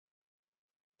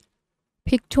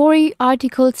Pictory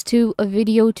articles to a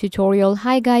video tutorial.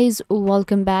 Hi guys,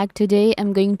 welcome back. Today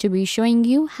I'm going to be showing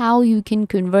you how you can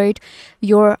convert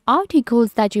your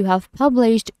articles that you have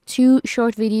published to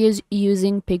short videos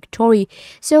using Pictory.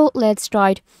 So let's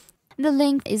start. The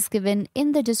link is given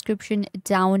in the description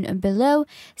down below.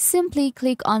 Simply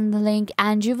click on the link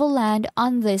and you will land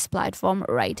on this platform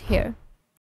right here.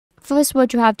 First,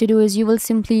 what you have to do is you will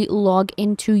simply log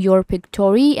into your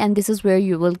Pictory, and this is where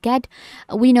you will get.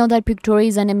 We know that Pictory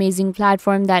is an amazing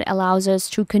platform that allows us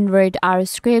to convert our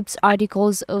scripts,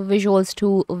 articles, visuals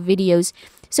to videos.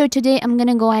 So today I'm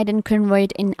gonna go ahead and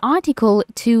convert an article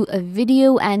to a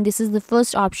video, and this is the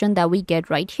first option that we get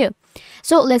right here.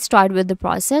 So let's start with the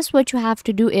process. What you have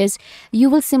to do is you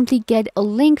will simply get a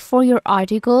link for your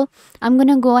article. I'm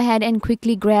gonna go ahead and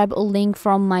quickly grab a link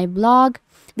from my blog.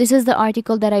 This is the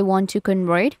article that I want to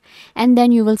convert, and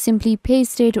then you will simply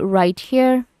paste it right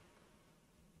here.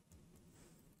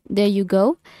 There you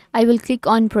go. I will click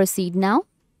on proceed now.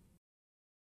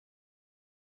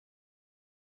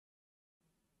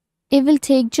 It will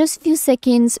take just few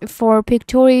seconds for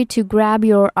Pictory to grab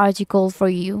your article for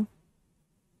you.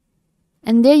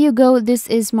 And there you go, this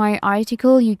is my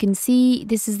article. You can see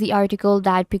this is the article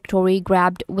that Pictory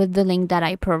grabbed with the link that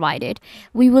I provided.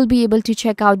 We will be able to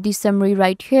check out the summary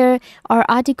right here. Our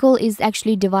article is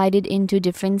actually divided into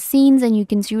different scenes, and you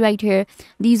can see right here,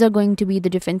 these are going to be the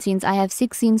different scenes. I have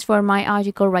 6 scenes for my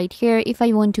article right here. If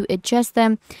I want to adjust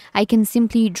them, I can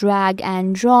simply drag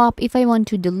and drop. If I want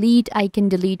to delete, I can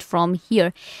delete from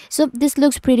here. So this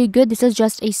looks pretty good. This is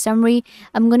just a summary.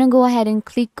 I'm gonna go ahead and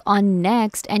click on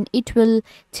next, and it will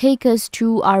take us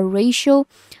to our ratio,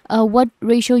 what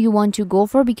ratio you want to go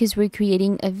for, because we're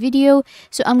creating a video.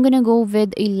 So I'm gonna go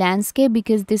with a landscape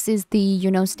because this is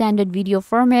the standard video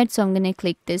format. So I'm gonna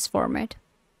click this format.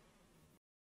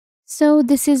 So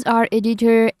this is our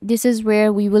editor. This is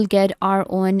where we will get our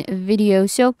own video.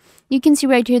 So you can see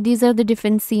right here, these are the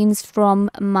different scenes from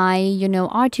my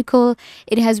article.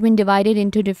 It has been divided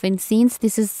into different scenes.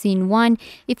 This is scene 1.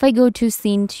 If I go to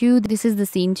scene 2, this is the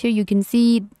scene 2. You can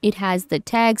see it has the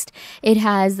text, it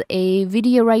has a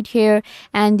video right here,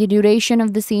 and the duration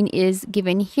of the scene is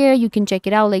given here. You can check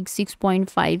it out, like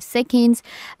 6.5 seconds.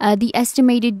 The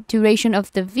estimated duration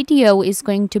of the video is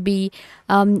going to be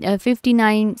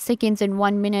 59 seconds and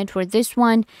 1 minute for this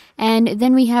one. And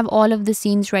then we have all of the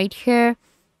scenes right here.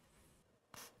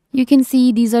 You can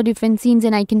see these are different scenes,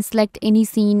 and I can select any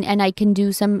scene and I can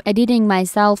do some editing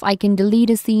myself. I can delete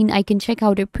a scene, I can check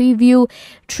out a preview,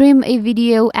 trim a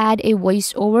video, add a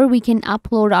voiceover. We can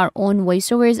upload our own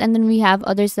voiceovers, and then we have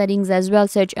other settings as well,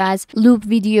 such as loop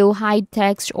video, hide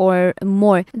text, or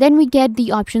more. Then we get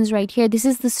the options right here. This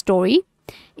is the story.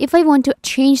 If I want to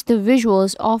change the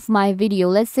visuals of my video,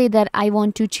 let's say that I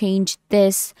want to change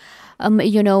this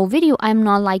video, I'm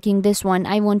not liking this one,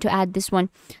 I want to add this one.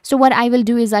 So what I will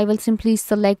do is I will simply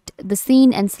select the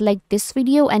scene and select this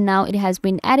video, and now it has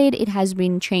been added, it has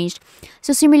been changed.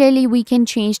 So similarly, we can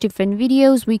change different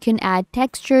videos. We can add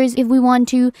textures if we want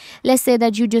to. Let's say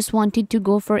that you just wanted to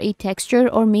go for a texture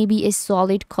or maybe a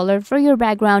solid color for your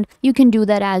background. You can do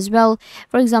that as well.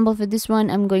 For example, for this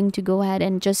one, I'm going to go ahead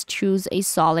and just choose a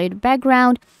solid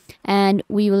background, and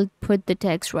we will put the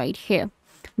text right here.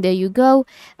 There you go.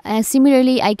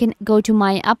 Similarly, I can go to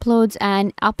my uploads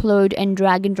and upload and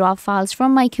drag and drop files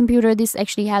from my computer. This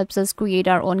actually helps us create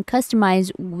our own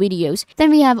customized videos. Then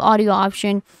we have audio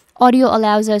option. Audio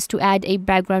allows us to add a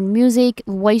background music,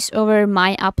 voiceover,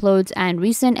 my uploads, and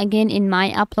recent. Again, in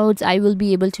my uploads, I will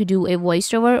be able to do a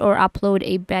voiceover or upload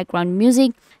a background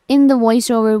music. In the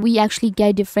voiceover, we actually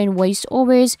get different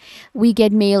voiceovers. We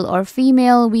get male or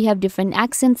female. We have different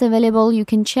accents available. You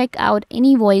can check out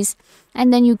any voice,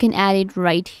 and then you can add it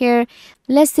right here.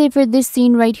 Let's say for this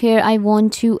scene right here, I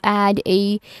want to add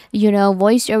a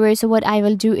voiceover. So what I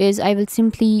will do is I will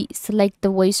simply select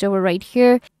the voiceover right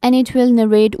here, and it will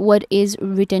narrate what is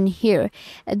written here.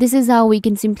 This is how we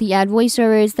can simply add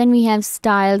voiceovers. Then we have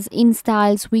styles. In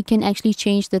styles, we can actually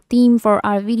change the theme for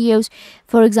our videos.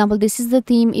 For example, this is the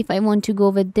theme. If I want to go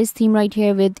with this theme right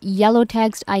here with yellow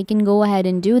text, I can go ahead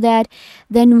and do that.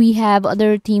 Then we have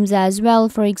other themes as well.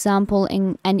 For example,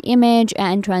 in an image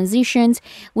and transitions,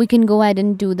 we can go ahead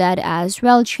and do that as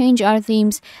well. Change our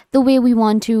themes the way we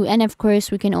want to, and of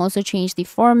course we can also change the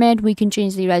format. We can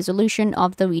change the resolution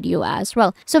of the video as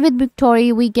well. So with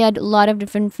Pictory, we get a lot of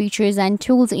different features and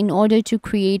tools in order to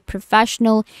create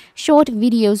professional short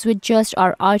videos with just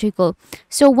our article.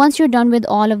 So once you're done with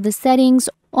all of the settings,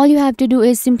 all you have to do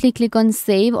is simply click on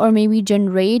save or maybe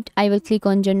generate. I will click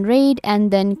on generate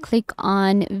and then click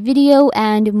on video,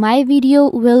 and my video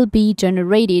will be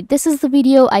generated. This is the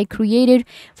video I created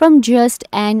from just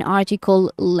an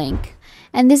article link.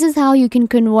 And this is how you can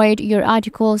convert your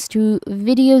articles to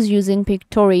videos using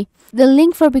Pictory. The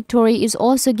link for Pictory is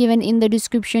also given in the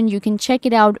description. You can check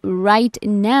it out right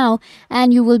now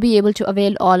and you will be able to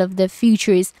avail all of the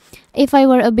features. If I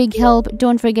were a big help,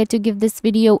 don't forget to give this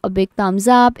video a big thumbs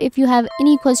up. If you have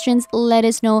any questions, let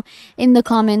us know in the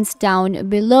comments down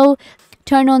below.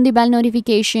 Turn on the bell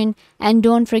notification and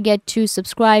don't forget to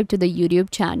subscribe to the YouTube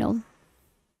channel.